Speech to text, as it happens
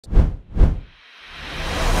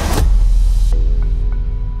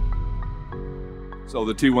So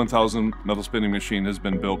the T1000 metal spinning machine has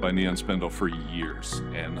been built by Neon Spindle for years,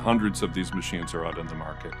 and hundreds of these machines are out in the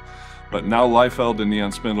market. But now Leifeld and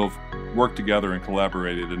Neon Spindle worked together and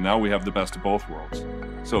collaborated, and now we have the best of both worlds.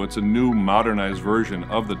 So it's a new modernized version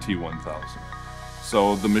of the T1000.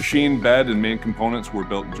 So the machine bed and main components were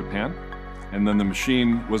built in Japan, and then the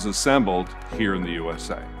machine was assembled here in the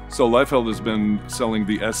USA. So Leifeld has been selling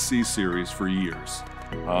the SC series for years.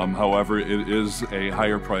 However, it is a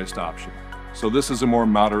higher priced option. So this is a more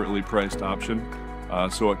moderately priced option.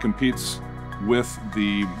 So it competes with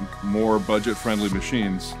the more budget-friendly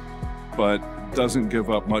machines, but doesn't give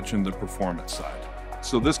up much in the performance side.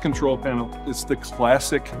 So this control panel is the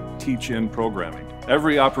classic teach-in programming.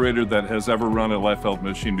 Every operator that has ever run a Leifeld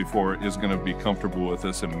machine before is going to be comfortable with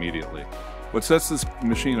this immediately. What sets this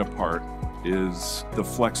machine apart is the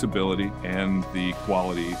flexibility and the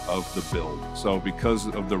quality of the build. So because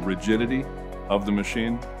of the rigidity of the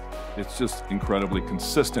machine, it's just incredibly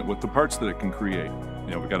consistent with the parts that it can create.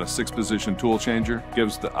 You know, we've got a 6-position tool changer,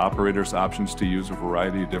 gives the operators options to use a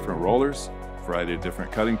variety of different rollers, a variety of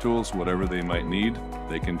different cutting tools, whatever they might need,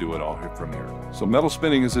 they can do it all from here. So metal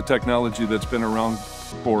spinning is a technology that's been around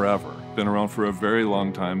forever, been around for a very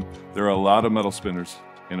long time. There are a lot of metal spinners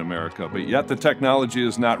in America, but yet the technology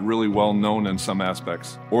is not really well known in some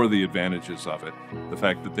aspects, or the advantages of it. The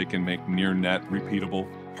fact that they can make near net repeatable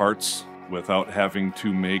parts without having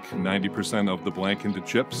to make 90% of the blank into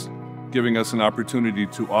chips, giving us an opportunity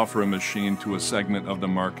to offer a machine to a segment of the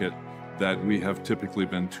market that we have typically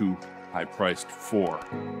been too high priced for.